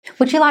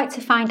Would you like to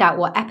find out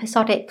what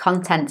episodic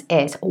content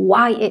is,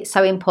 why it's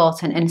so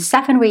important, and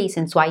 7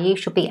 reasons why you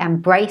should be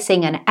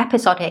embracing an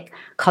episodic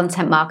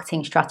content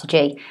marketing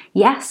strategy?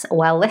 Yes,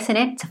 well, listen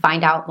in to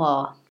find out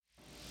more.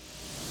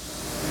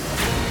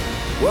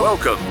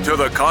 Welcome to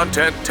the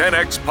Content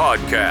 10X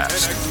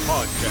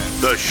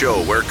Podcast, the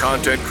show where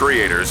content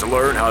creators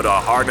learn how to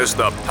harness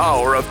the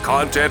power of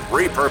content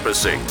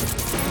repurposing.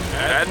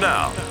 And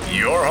now,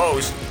 your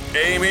host,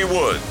 Amy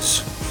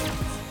Woods.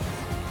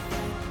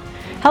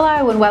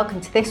 Hello and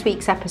welcome to this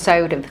week's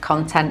episode of the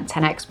Content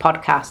 10X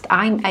Podcast.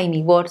 I'm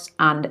Amy Woods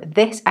and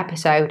this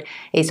episode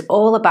is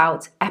all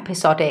about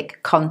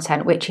episodic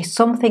content, which is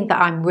something that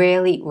I'm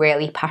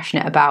really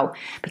passionate about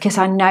because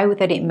I know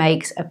that it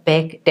makes a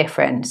big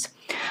difference.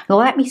 Now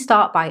let me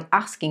start by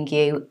asking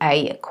you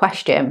a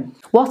question.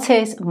 What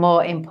is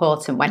more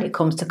important when it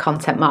comes to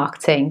content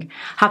marketing?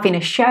 Having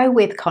a show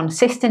with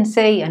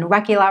consistency and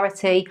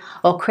regularity,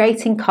 or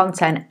creating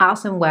content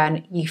as and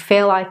when you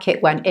feel like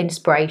it when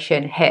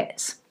inspiration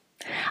hits?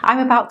 I'm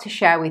about to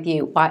share with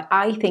you why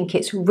I think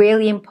it's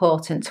really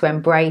important to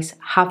embrace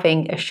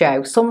having a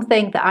show,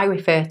 something that I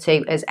refer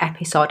to as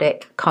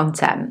episodic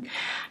content.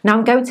 Now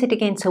I'm going to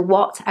dig into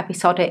what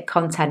episodic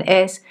content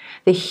is,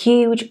 the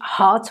huge,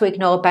 hard to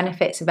ignore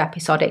benefits of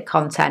episodic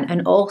content,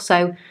 and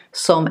also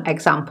some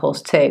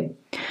examples too.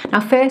 Now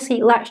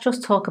firstly, let's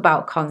just talk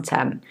about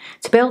content.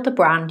 To build a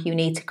brand, you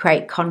need to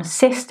create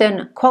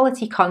consistent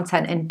quality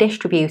content and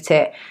distribute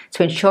it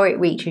to ensure it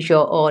reaches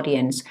your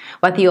audience.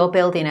 Whether you're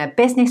building a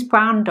business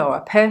brand or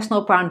a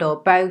personal brand or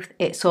both,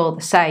 it's all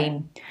the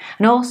same.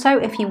 And also,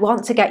 if you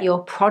want to get your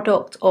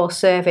product or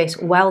service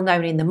well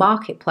known in the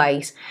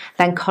marketplace,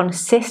 then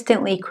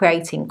consistently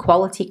creating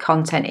quality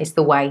content is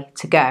the way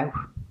to go.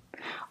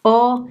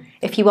 Or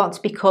if you want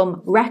to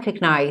become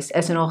recognised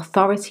as an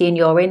authority in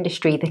your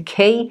industry, the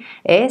key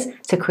is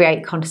to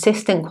create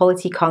consistent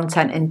quality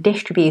content and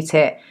distribute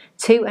it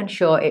to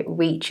ensure it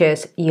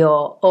reaches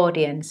your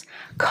audience.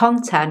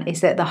 Content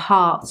is at the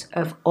heart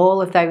of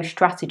all of those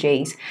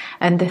strategies,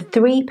 and the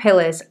 3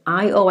 pillars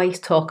I always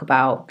talk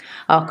about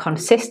are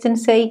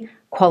consistency,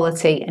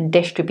 quality and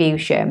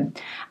distribution.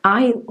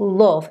 I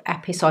love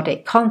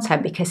episodic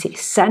content because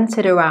it's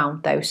centered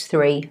around those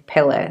 3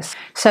 pillars.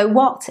 So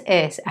what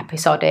is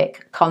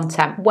episodic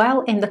content?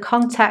 Well, in the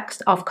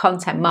context of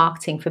content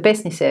marketing for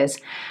businesses,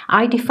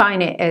 I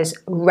define it as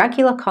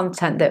regular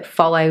content that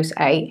follows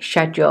a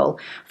schedule.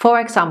 For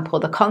example,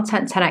 the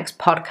Content 10X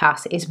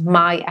podcast is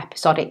my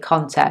episodic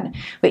content,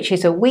 which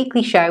is a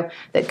weekly show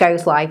that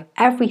goes live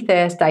every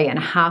Thursday and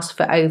has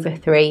for over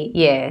 3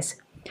 years.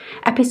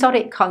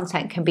 Episodic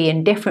content can be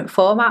in different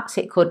formats.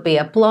 It could be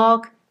a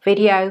blog,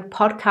 video,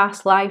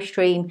 podcast, live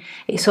stream.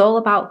 It's all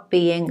about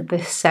being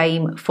the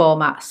same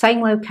format,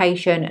 same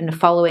location, and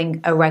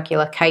following a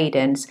regular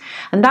cadence.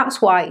 And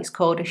that's why it's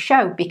called a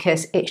show,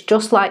 because it's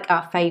just like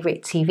our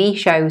favourite TV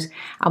shows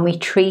and we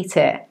treat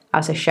it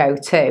as a show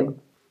too.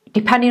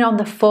 Depending on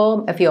the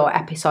form of your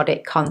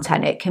episodic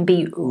content, it can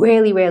be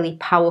really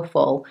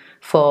powerful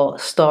for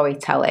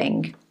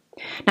storytelling.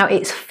 Now,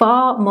 it's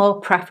far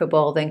more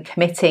preferable than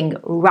committing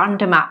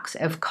random acts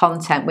of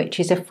content, which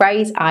is a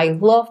phrase I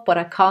love, but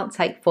I can't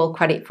take full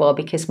credit for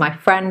because my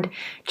friend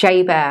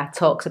Jay Bear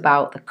talks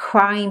about the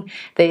crime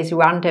these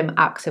random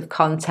acts of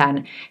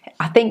content.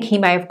 I think he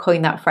may have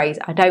coined that phrase,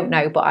 I don't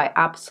know, but I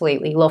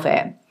absolutely love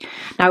it.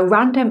 Now,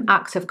 random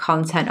acts of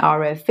content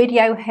are a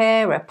video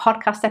here, a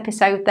podcast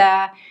episode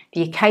there,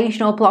 the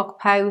occasional blog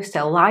post,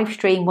 a live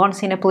stream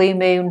once in a blue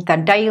moon,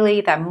 then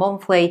daily, then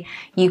monthly.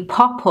 You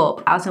pop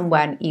up as and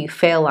when you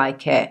feel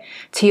like it.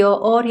 To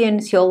your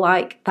audience, you're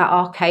like that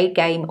arcade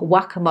game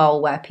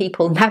Whack-A-Mole where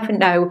people never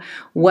know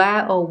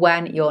where or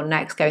when you're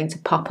next going to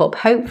pop up.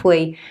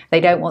 Hopefully, they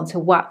don't want to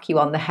whack you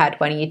on the head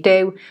when you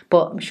do,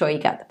 but I'm sure you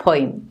get the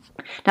point.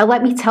 Now,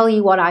 let me tell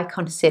you what I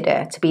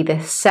consider to be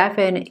the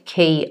 7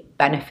 key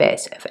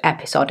benefits of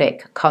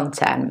episodic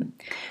content.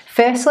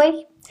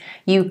 Firstly,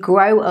 you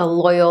grow a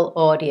loyal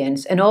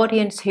audience, an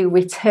audience who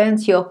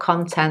returns your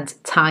content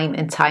time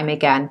and time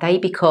again. They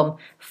become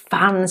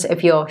fans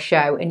of your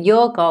show, and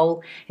your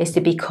goal is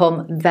to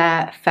become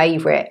their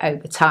favourite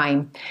over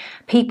time.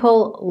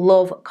 People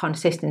love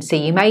consistency.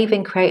 You may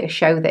even create a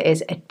show that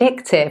is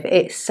addictive.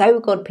 It's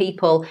so good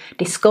people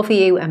discover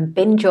you and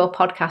binge your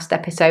podcast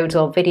episodes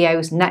or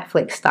videos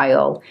Netflix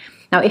style.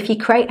 Now, if you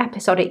create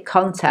episodic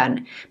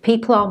content,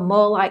 people are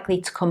more likely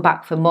to come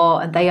back for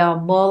more and they are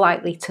more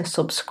likely to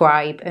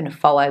subscribe and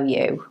follow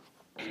you.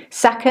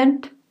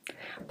 Second,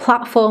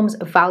 platforms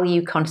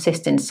value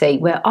consistency.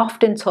 We're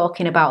often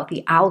talking about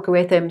the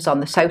algorithms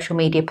on the social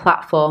media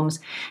platforms.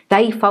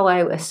 They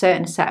follow a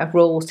certain set of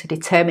rules to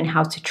determine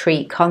how to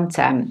treat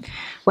content.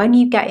 When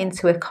you get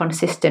into a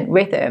consistent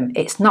rhythm,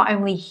 it's not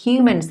only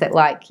humans that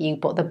like you,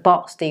 but the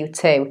bots do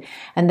too.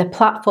 And the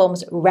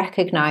platforms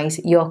recognize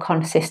your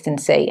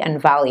consistency and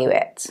value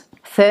it.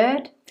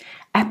 Third,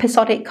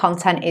 Episodic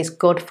content is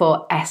good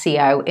for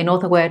SEO. In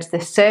other words, the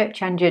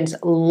search engines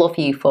love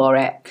you for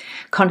it.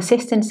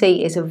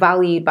 Consistency is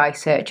valued by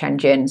search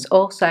engines.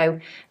 Also,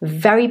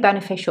 very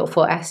beneficial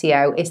for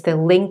SEO is the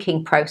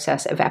linking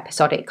process of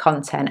episodic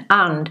content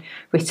and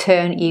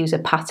return user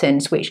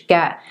patterns, which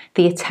get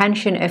the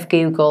attention of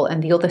Google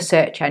and the other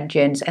search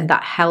engines, and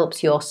that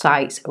helps your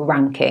site's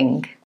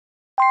ranking.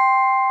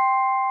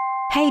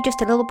 Hey,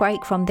 just a little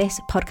break from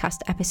this podcast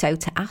episode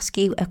to ask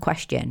you a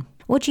question.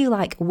 Would you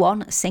like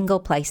one single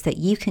place that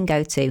you can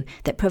go to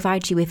that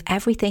provides you with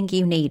everything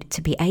you need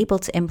to be able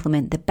to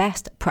implement the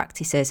best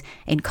practices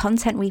in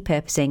content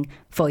repurposing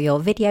for your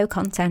video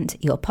content,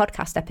 your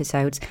podcast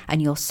episodes,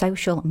 and your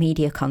social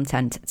media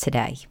content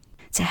today?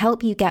 To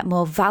help you get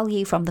more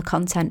value from the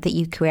content that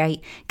you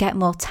create, get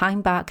more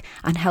time back,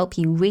 and help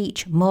you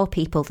reach more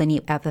people than you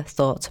ever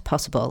thought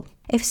possible.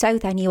 If so,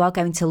 then you are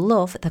going to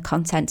love the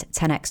Content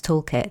 10x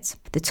Toolkit.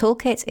 The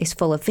toolkit is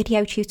full of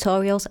video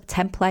tutorials,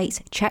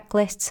 templates,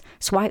 checklists,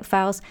 swipe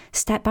files,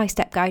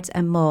 step-by-step guides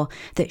and more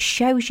that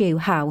shows you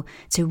how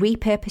to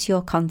repurpose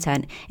your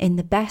content in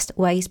the best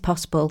ways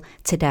possible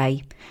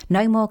today.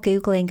 No more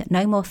Googling,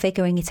 no more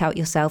figuring it out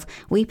yourself.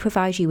 We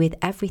provide you with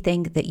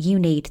everything that you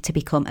need to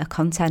become a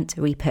content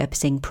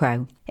repurposing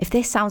pro. If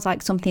this sounds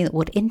like something that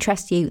would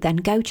interest you, then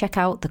go check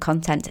out the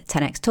Content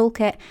 10x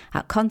Toolkit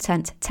at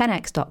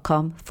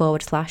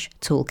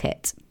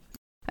content10x.com/toolkit.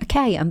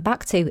 Okay, and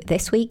back to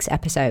this week's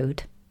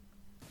episode.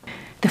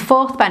 The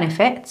fourth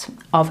benefit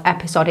of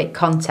episodic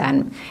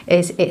content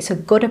is it's a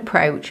good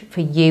approach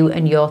for you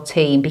and your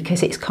team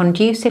because it's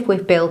conducive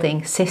with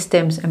building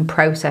systems and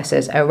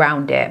processes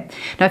around it.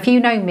 Now, if you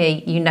know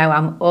me, you know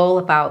I'm all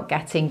about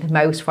getting the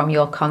most from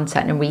your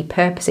content and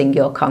repurposing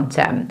your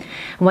content.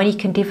 And when you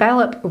can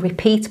develop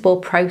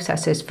repeatable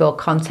processes for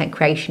content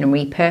creation and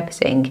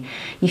repurposing,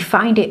 you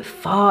find it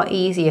far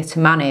easier to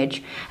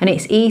manage and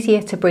it's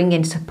easier to bring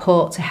in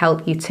support to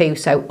help you too.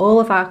 So all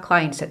of our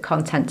clients at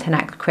Content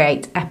 10x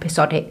create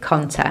episodic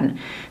content.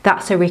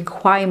 That's a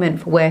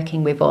requirement for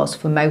working with us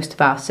for most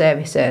of our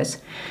services.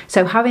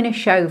 So having a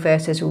show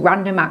versus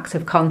random acts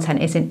of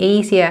content is an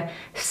easier,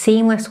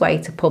 seamless way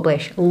to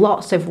publish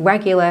lots of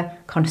regular,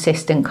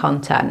 consistent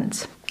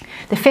content.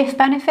 The fifth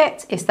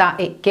benefit is that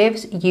it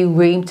gives you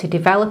room to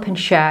develop and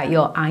share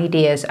your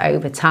ideas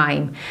over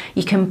time.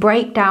 You can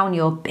break down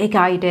your big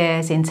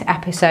ideas into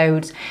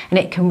episodes and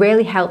it can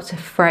really help to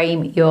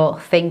frame your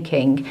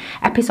thinking.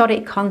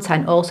 Episodic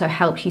content also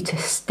helps you to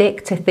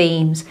stick to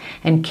themes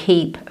and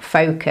keep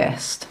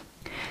focused.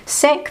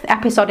 Sixth,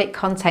 episodic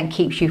content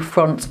keeps you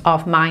front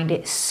of mind.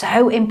 It's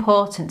so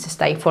important to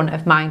stay front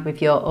of mind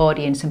with your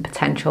audience and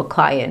potential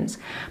clients.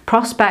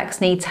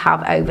 Prospects need to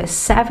have over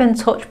 7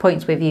 touch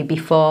points with you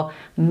before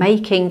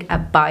making a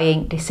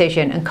buying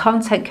decision, and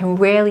content can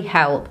really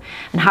help.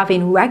 And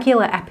having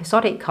regular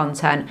episodic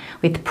content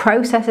with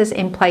processes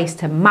in place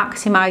to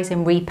maximize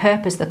and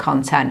repurpose the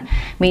content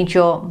means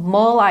you're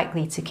more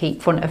likely to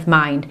keep front of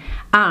mind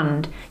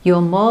and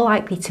you're more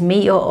likely to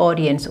meet your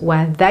audience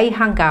where they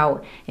hang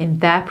out in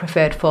their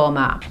preferred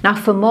format. Now,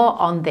 for more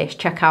on this,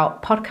 check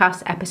out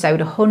podcast episode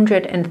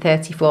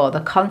 134, the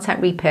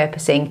content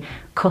repurposing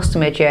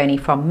customer journey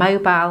from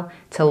mobile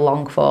to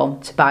long form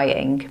to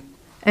buying.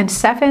 And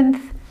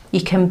seventh, you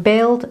can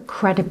build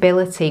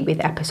credibility with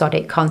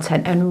episodic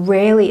content and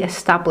really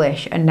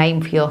establish a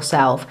name for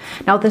yourself.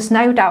 Now, there's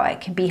no doubt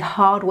it can be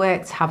hard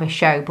work to have a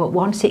show, but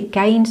once it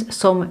gains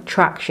some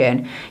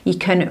traction, you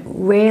can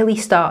really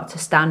start to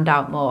stand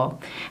out more.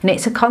 And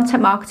it's a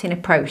content marketing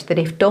approach that,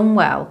 if done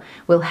well,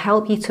 will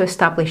help you to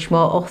establish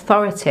more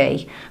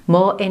authority,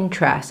 more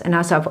interest, and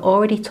as I've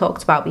already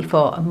talked about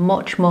before, a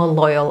much more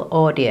loyal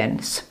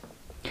audience.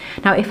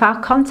 Now, if our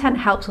content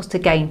helps us to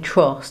gain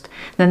trust,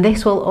 then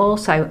this will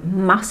also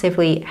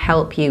massively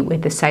help you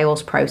with the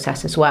sales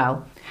process as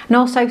well. And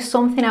also,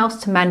 something else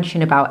to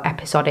mention about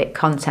episodic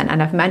content,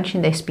 and I've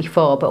mentioned this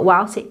before, but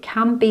whilst it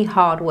can be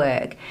hard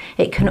work,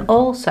 it can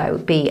also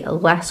be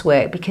less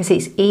work because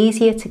it's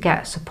easier to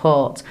get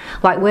support.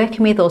 Like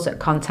working with us at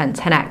Content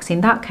 10x,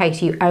 in that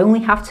case, you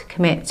only have to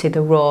commit to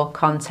the raw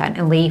content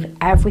and leave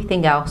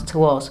everything else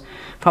to us,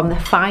 from the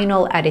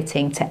final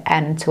editing to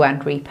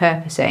end-to-end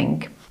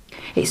repurposing.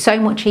 It's so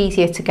much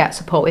easier to get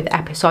support with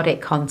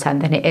episodic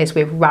content than it is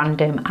with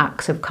random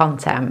acts of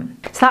content.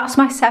 So that's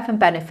my 7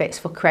 benefits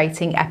for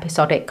creating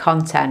episodic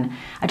content.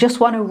 I just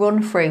want to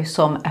run through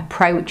some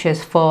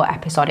approaches for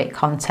episodic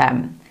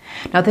content.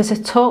 Now, there's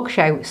a talk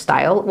show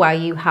style where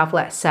you have,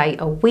 let's say,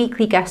 a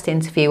weekly guest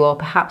interview or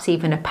perhaps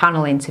even a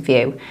panel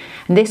interview.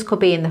 And this could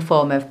be in the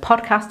form of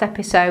podcast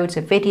episodes,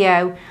 a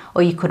video,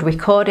 or you could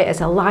record it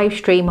as a live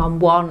stream on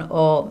one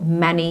or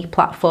many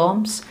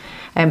platforms.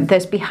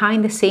 There's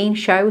behind the scenes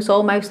shows,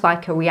 almost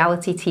like a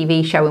reality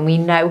TV show, and we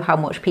know how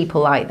much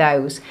people like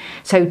those.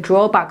 So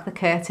draw back the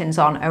curtains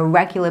on a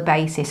regular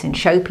basis and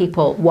show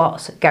people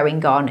what's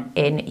going on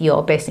in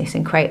your business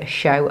and create a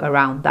show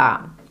around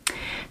that.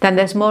 Then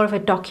there's more of a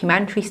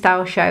documentary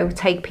style show.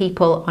 Take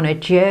people on a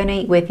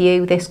journey with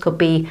you. This could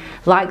be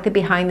like the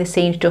behind the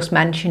scenes just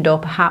mentioned, or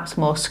perhaps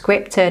more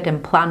scripted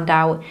and planned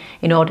out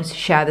in order to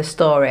share the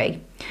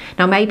story.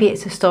 Now, maybe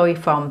it's a story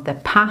from the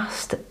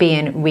past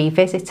being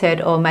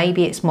revisited, or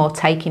maybe it's more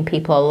taking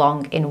people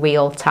along in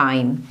real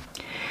time.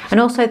 And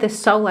also the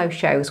solo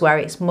shows where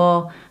it's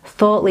more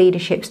thought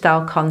leadership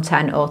style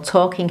content, or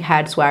talking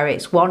heads where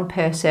it's one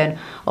person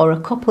or a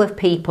couple of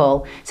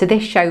people. So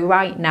this show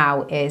right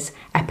now is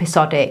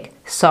episodic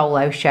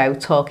solo show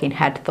talking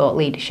head thought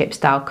leadership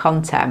style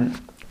content.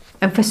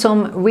 And for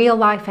some real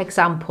life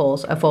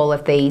examples of all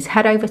of these,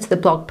 head over to the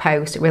blog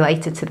post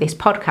related to this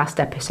podcast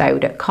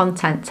episode at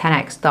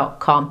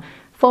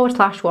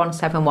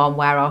content10x.com/171,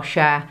 where I'll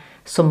share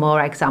some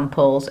more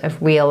examples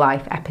of real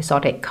life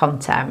episodic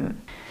content.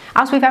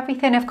 As with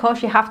everything, of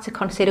course, you have to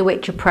consider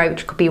which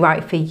approach could be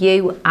right for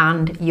you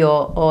and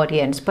your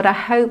audience. But I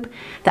hope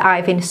that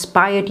I've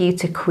inspired you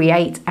to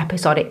create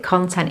episodic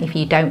content if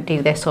you don't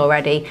do this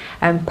already.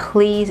 And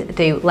please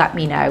do let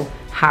me know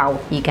how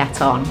you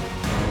get on.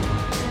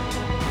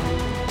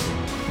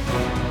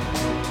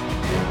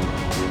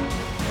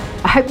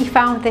 I hope you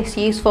found this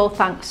useful.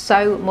 Thanks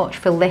so much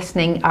for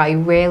listening. I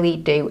really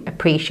do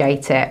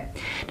appreciate it.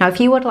 Now,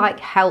 if you would like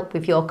help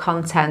with your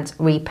content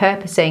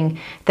repurposing,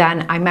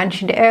 then I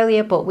mentioned it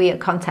earlier, but we at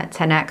Content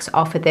 10x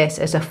offer this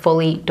as a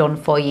fully done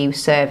for you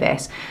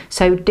service.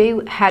 So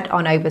do head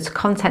on over to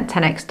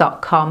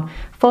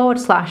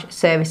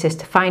content10x.com/services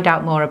to find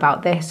out more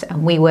about this.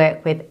 And we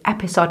work with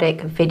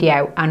episodic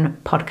video and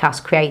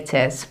podcast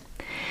creators.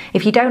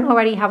 If you don't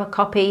already have a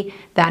copy,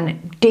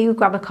 then do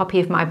grab a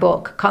copy of my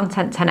book,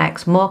 Content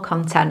 10x, More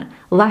Content,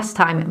 Less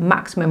Time,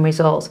 Maximum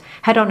Results.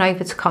 Head on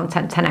over to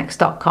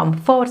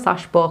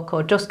content10x.com/book,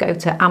 or just go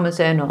to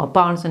Amazon or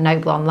Barnes &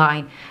 Noble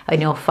online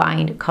and you'll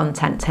find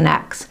Content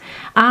 10x.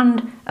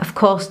 And of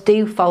course,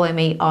 do follow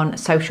me on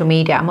social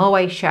media. I'm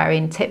always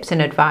sharing tips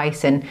and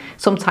advice, and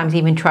sometimes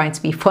even trying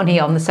to be funny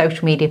on the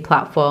social media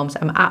platforms.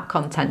 I'm at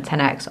Content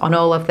 10x on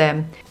all of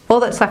them. All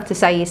that's left to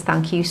say is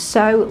thank you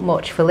so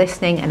much for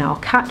listening, and I'll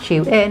catch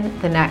you in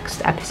the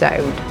next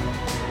episode.